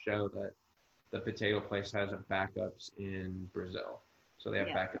said in the show, that the potato place has backups in Brazil, so they have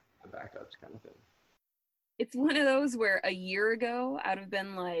backups kind of thing. It's one of those where a year ago I'd have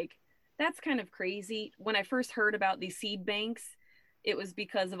been like, that's kind of crazy. When I first heard about these seed banks, it was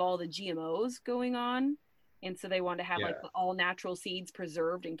because of all the GMOs going on. And so they wanted to have like the all natural seeds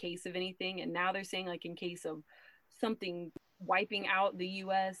preserved in case of anything. And now they're saying like in case of something wiping out the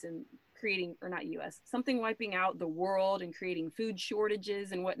US and creating, or not US, something wiping out the world and creating food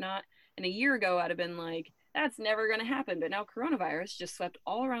shortages and whatnot. And a year ago, I'd have been like, that's never going to happen. But now coronavirus just swept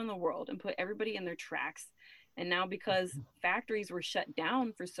all around the world and put everybody in their tracks. And now because factories were shut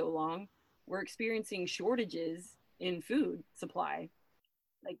down for so long, we're experiencing shortages in food supply.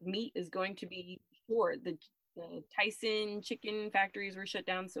 Like meat is going to be short. The Tyson chicken factories were shut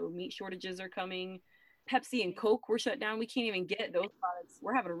down, so meat shortages are coming. Pepsi and Coke were shut down. We can't even get those products.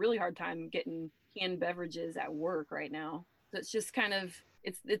 We're having a really hard time getting canned beverages at work right now. So it's just kind of,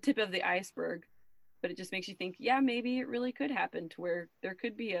 it's the tip of the iceberg, but it just makes you think, yeah, maybe it really could happen to where there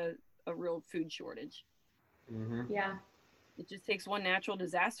could be a real food shortage. Mm-hmm. Yeah. It just takes one natural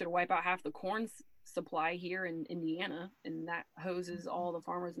disaster to wipe out half the corn supply here in Indiana, and that hoses all the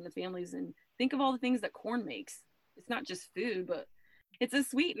farmers and the families. And think of all the things that corn makes. It's not just food, but it's a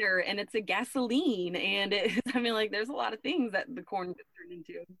sweetener and it's a gasoline, and I mean, like, there's a lot of things that the corn gets turned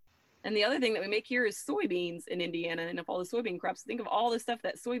into. And the other thing that we make here is soybeans in Indiana, and if all the soybean crops, think of all the stuff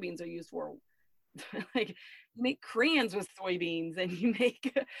that soybeans are used for. Like, you make crayons with soybeans, and you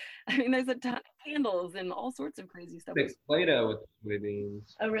make, I mean, there's a ton of candles and all sorts of crazy stuff. It's Play-Doh with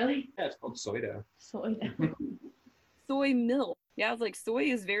soybeans. Oh, really? Yeah, it's called soy dough. Soy dough. soy milk. Yeah, I was like, soy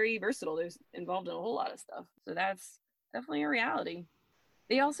is very versatile. There's involved in a whole lot of stuff. So that's definitely a reality.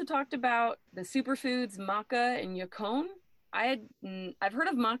 They also talked about the superfoods maca and yacon. I've heard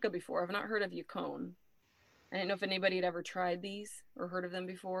of maca before. I've not heard of yacon. I didn't know if anybody had ever tried these or heard of them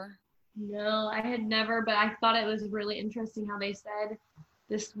before. No, I had never, but I thought it was really interesting how they said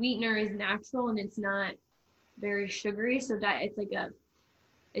the sweetener is natural and it's not very sugary. So it's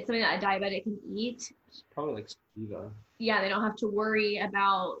something that a diabetic can eat. It's probably like stevia. Yeah, they don't have to worry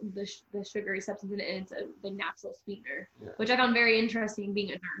about the sugary substance in it, and it's the natural sweetener, which I found very interesting being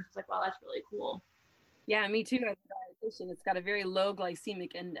a nurse. It's like, wow, that's really cool. Yeah, me too. As a dietitian, it's got a very low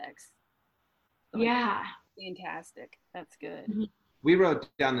glycemic index. So yeah. Fantastic. That's good. Mm-hmm. We wrote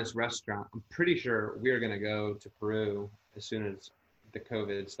down this restaurant. I'm pretty sure we're going to go to Peru as soon as the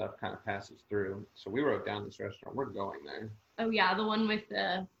COVID stuff kind of passes through. So we wrote down this restaurant. We're going there. Oh, yeah. The one with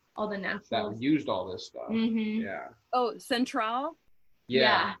all the natural. That used all this stuff. Mm-hmm. Yeah. Oh, Central?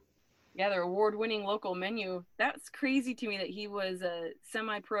 Yeah. Yeah, their award-winning local menu. That's crazy to me that he was a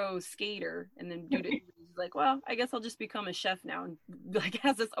semi-pro skater, and then he's like, well, I guess I'll just become a chef now, and like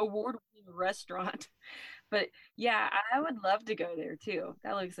has this award-winning restaurant. But yeah, I would love to go there too.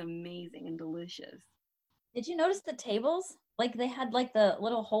 That looks amazing and delicious. Did you notice the tables? Like they had like the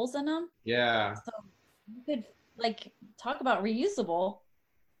little holes in them. Yeah. So you could like talk about reusable.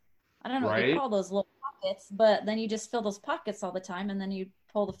 I don't know what you call those little pockets, but then you just fill those pockets all the time, and then you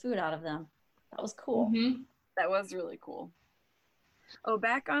pull the food out of them. That was cool. Mm-hmm. That was really cool. Oh,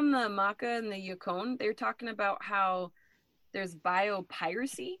 back on the maca and the yacon, they're talking about how there's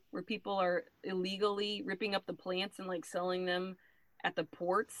biopiracy, where people are illegally ripping up the plants and like selling them at the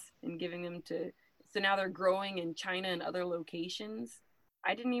ports and giving them to, so now they're growing in China and other locations.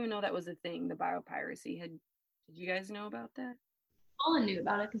 I didn't even know that was a thing, the biopiracy. Did you guys know about that? Colin knew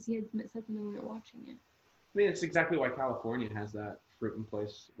about it because he had said something when we were watching it. I mean, it's exactly why California has that fruit in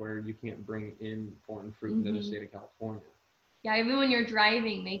place where you can't bring in foreign fruit into the state of California. Yeah, even when you're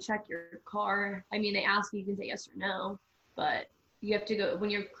driving, they check your car. I mean, they ask you can say yes or no, but you have to go, when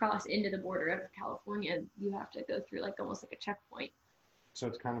you cross into the border of California, you have to go through like almost like a checkpoint. So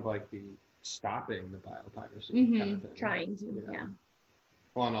it's kind of like the stopping the biopiracy kind of thing. Trying to, yeah.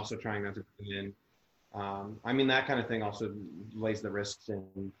 Well, and also trying not to bring in. I mean, that kind of thing also lays the risks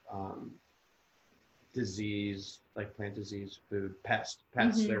in disease, like plant disease, food, pests.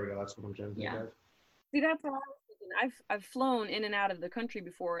 There we go. That's what I'm trying to think of. See, that's what I was thinking. I've flown in and out of the country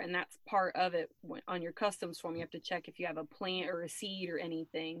before, and that's part of it. On your customs form, you have to check if you have a plant or a seed or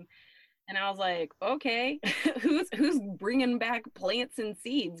anything. And I was like, okay, who's bringing back plants and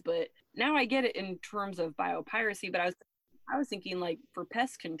seeds? But now I get it in terms of biopiracy. But I was thinking like for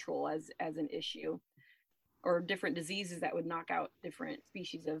pest control as an issue, or different diseases that would knock out different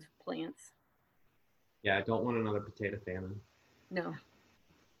species of plants. Yeah, I don't want another potato famine. No.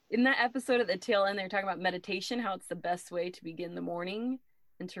 In that episode at the tail end, they're talking about meditation, how it's the best way to begin the morning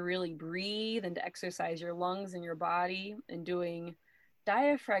and to really breathe and to exercise your lungs and your body, and doing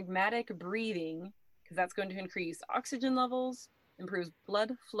diaphragmatic breathing, because that's going to increase oxygen levels, improves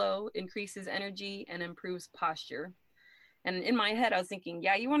blood flow, increases energy, and improves posture. And in my head, I was thinking,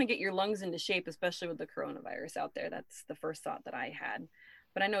 yeah, you want to get your lungs into shape, especially with the coronavirus out there. That's the first thought that I had.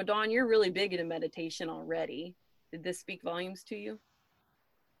 But I know, Dawn, you're really big into meditation already. Did this speak volumes to you?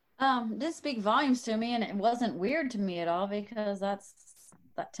 This speak volumes to me, and it wasn't weird to me at all, because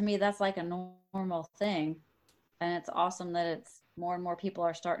to me, that's like a normal thing. And it's awesome that it's more and more people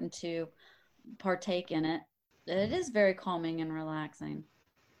are starting to partake in it. It is very calming and relaxing.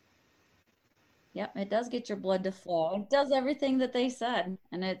 Yep, it does get your blood to flow. It does everything that they said,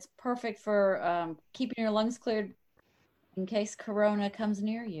 and it's perfect for keeping your lungs cleared in case Corona comes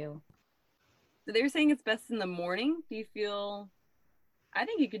near you. So they were saying it's best in the morning. Do you feel? I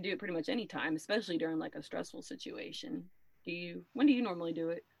think you could do it pretty much any time, especially during like a stressful situation. When do you normally do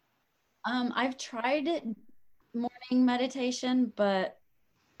it? I've tried it morning meditation, but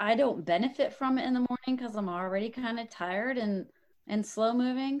I don't benefit from it in the morning because I'm already kind of tired and slow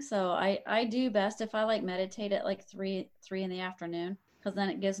moving. So I do best if I like meditate at like 3 in the afternoon, because then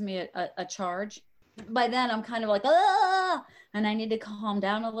it gives me a charge. By then I'm kind of like, and I need to calm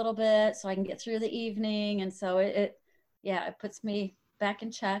down a little bit so I can get through the evening. And so it puts me back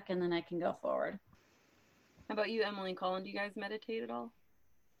in check, and then I can go forward. How about you, Emily and Colin? Do you guys meditate at all?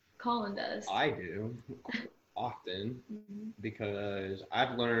 Colin does. I do often, because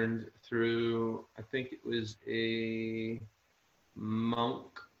I've learned through, I think it was a monk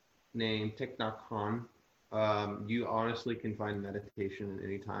named Thich Nhat Hanh. You honestly can find meditation at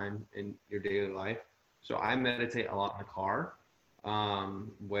any time in your daily life. So I meditate a lot in the car,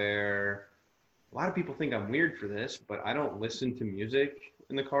 where a lot of people think I'm weird for this, but I don't listen to music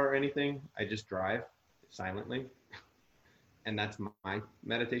in the car or anything. I just drive silently. And that's my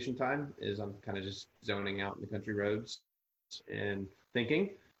meditation time, is I'm kind of just zoning out in the country roads and thinking.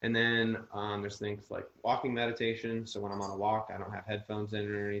 And then there's things like walking meditation. So when I'm on a walk, I don't have headphones in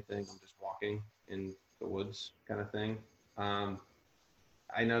or anything. I'm just walking in the woods kind of thing.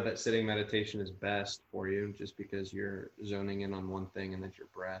 I know that sitting meditation is best for you just because you're zoning in on one thing and that's your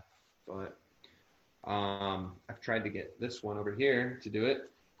breath. But I've tried to get this one over here to do it.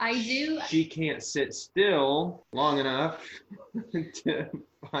 I do. She can't sit still long enough to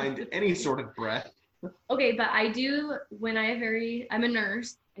find any sort of breath. Okay, but I do when I'm a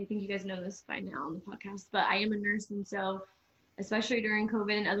nurse. I think you guys know this by now on the podcast, but I am a nurse. And so, especially during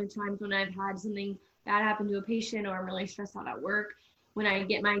COVID and other times when I've had something bad happen to a patient or I'm really stressed out at work, when I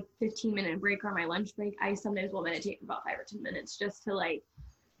get my 15-minute break or my lunch break, I sometimes will meditate for about 5 or 10 minutes just to like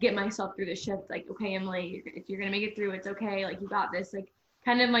get myself through the shift. Like, okay, Emily, if you're going to make it through, it's okay. Like, you got this. Like,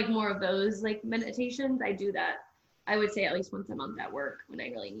 kind of like more of those like meditations. I do that, I would say, at least once a month at work when I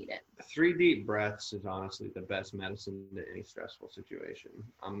really need it. 3 deep breaths is honestly the best medicine to any stressful situation.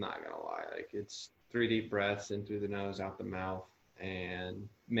 I'm not gonna lie. Like, it's 3 deep breaths in through the nose, out the mouth, and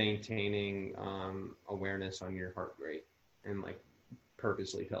maintaining awareness on your heart rate and like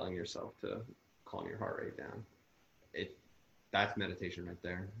purposely telling yourself to calm your heart rate down. That's meditation right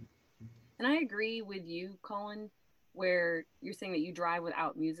there. And I agree with you, Colin, where you're saying that you drive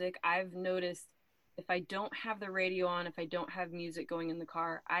without music. I've noticed if I don't have the radio on, if I don't have music going in the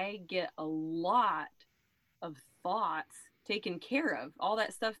car, I get a lot of thoughts taken care of. All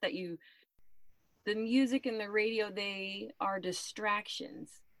that stuff that the music and the radio, they are distractions.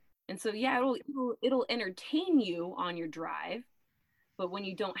 And so, yeah, it'll entertain you on your drive. But when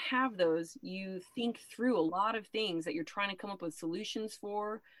you don't have those, you think through a lot of things that you're trying to come up with solutions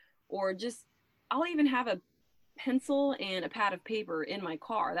for, or just, I'll even have a pencil and a pad of paper in my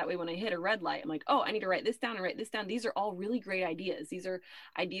car. That way, when I hit a red light, I'm like, oh, I need to write this down and write this down. These are all really great ideas. These are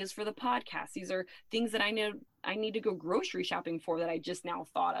ideas for the podcast. These are things that I know I need to go grocery shopping for that I just now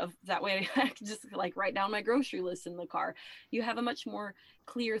thought of. That way I can just like write down my grocery list in the car. You have a much more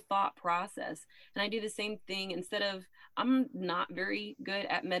clear thought process. And I do the same thing. Instead of, I'm not very good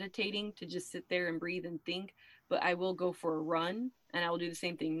at meditating to just sit there and breathe and think, but I will go for a run and I will do the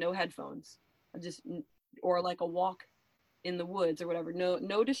same thing. No headphones. Or like a walk in the woods or whatever.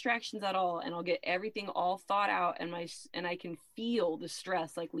 No distractions at all. And I'll get everything all thought out and I can feel the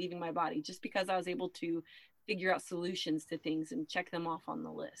stress like leaving my body just because I was able to figure out solutions to things and check them off on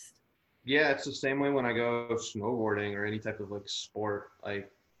the list. Yeah, it's the same way when I go snowboarding or any type of like sport, like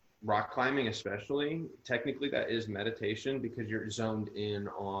rock climbing especially. Technically that is meditation because you're zoned in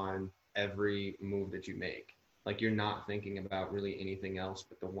on every move that you make. Like, you're not thinking about really anything else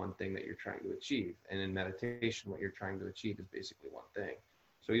but the one thing that you're trying to achieve. And in meditation, what you're trying to achieve is basically one thing.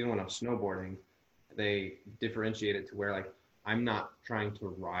 So even when I'm snowboarding, they differentiate it to where like I'm not trying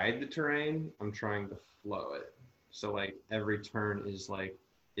to ride the terrain, I'm trying to flow it. So like every turn is like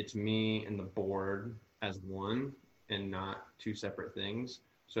it's me and the board as one and not two separate things.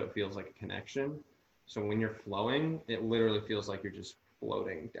 So it feels like a connection. So when you're flowing, it literally feels like you're just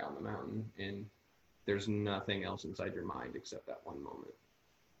floating down the mountain and there's nothing else inside your mind except that one moment.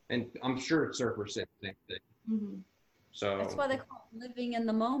 And I'm sure surfers say the same thing. Mm-hmm. So that's why they call it living in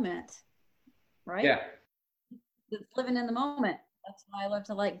the moment, right? Yeah. It's living in the moment. That's why I love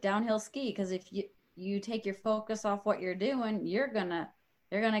to like downhill ski, because if you take your focus off what you're doing, you're gonna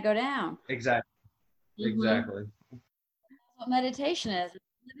go down. Exactly. Mm-hmm. Exactly. That's what meditation is.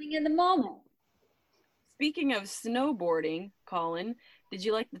 Living in the moment. Speaking of snowboarding, Colin, did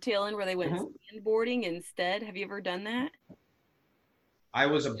you like the tail end where they went sandboarding instead? Have you ever done that? I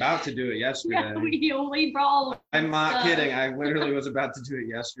was about to do it yesterday. Yeah, we only brought. I'm not kidding. I literally was about to do it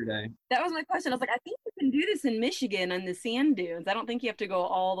yesterday. That was my question. I was like, I think you can do this in Michigan on the sand dunes. I don't think you have to go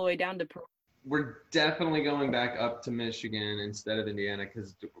all the way down to Peru. We're definitely going back up to Michigan instead of Indiana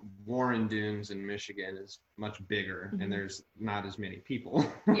because Warren Dunes in Michigan is much bigger and there's not as many people.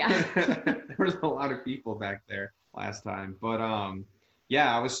 Yeah. There was a lot of people back there last time. But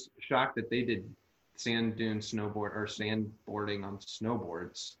yeah, I was shocked that they did sand dune sandboarding on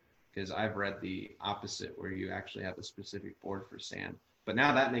snowboards because I've read the opposite where you actually have a specific board for sand. But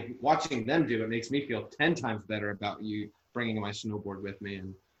now that watching them do it makes me feel 10 times better about you bringing my snowboard with me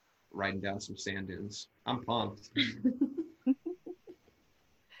and riding down some sand dunes. I'm pumped.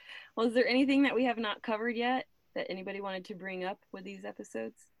 Well, is there anything that we have not covered yet that anybody wanted to bring up with these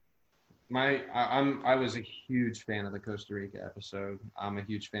episodes? I was a huge fan of the Costa Rica episode. I'm a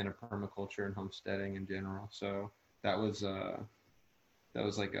huge fan of permaculture and homesteading in general. So that was That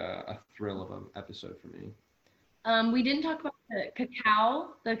was like a thrill of an episode for me. We didn't talk about the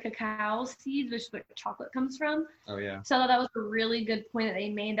cacao seeds, which is what chocolate comes from. Oh yeah. So I thought that was a really good point that they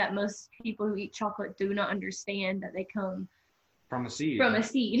made, that most people who eat chocolate do not understand that they come from a seed.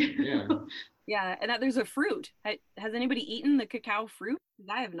 Yeah. Yeah, and that there's a fruit. Has anybody eaten the cacao fruit? Because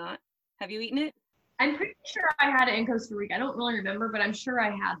I have not. Have you eaten it? I'm pretty sure I had it in Costa Rica. I don't really remember, but I'm sure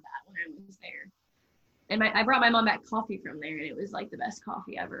I had that when I was there. And I brought my mom back coffee from there, and it was like the best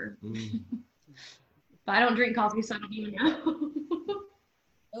coffee ever. But I don't drink coffee, so I don't even know.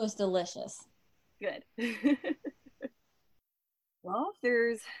 It was delicious. Good. Well, if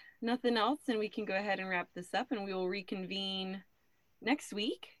there's nothing else, then we can go ahead and wrap this up, and we will reconvene next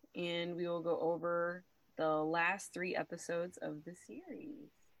week, and we will go over the last 3 episodes of the series.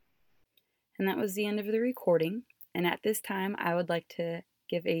 And that was the end of the recording. And at this time, I would like to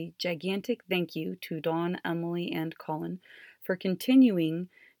give a gigantic thank you to Dawn, Emily, and Colin for continuing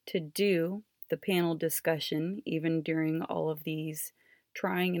to do the panel discussion even during all of these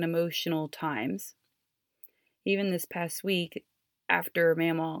trying and emotional times. Even this past week, after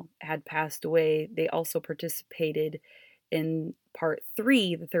Mamaw had passed away, they also participated in part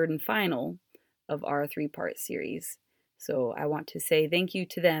 3, the third and final of our 3-part series. So I want to say thank you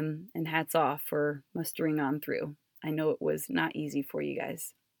to them and hats off for mustering on through. I know it was not easy for you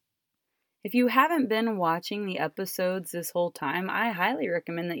guys. If you haven't been watching the episodes this whole time, I highly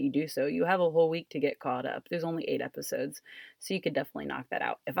recommend that you do so. You have a whole week to get caught up. There's only 8 episodes, so you could definitely knock that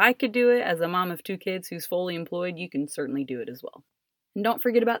out. If I could do it as a mom of 2 kids who's fully employed, you can certainly do it as well. And don't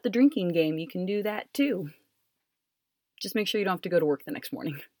forget about the drinking game. You can do that too. Just make sure you don't have to go to work the next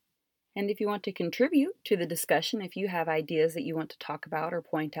morning. And if you want to contribute to the discussion, if you have ideas that you want to talk about or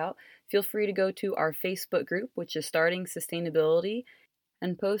point out, feel free to go to our Facebook group, which is Starting Sustainability,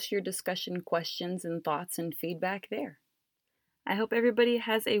 and post your discussion questions and thoughts and feedback there. I hope everybody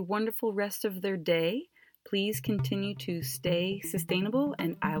has a wonderful rest of their day. Please continue to stay sustainable,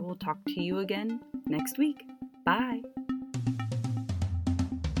 and I will talk to you again next week. Bye.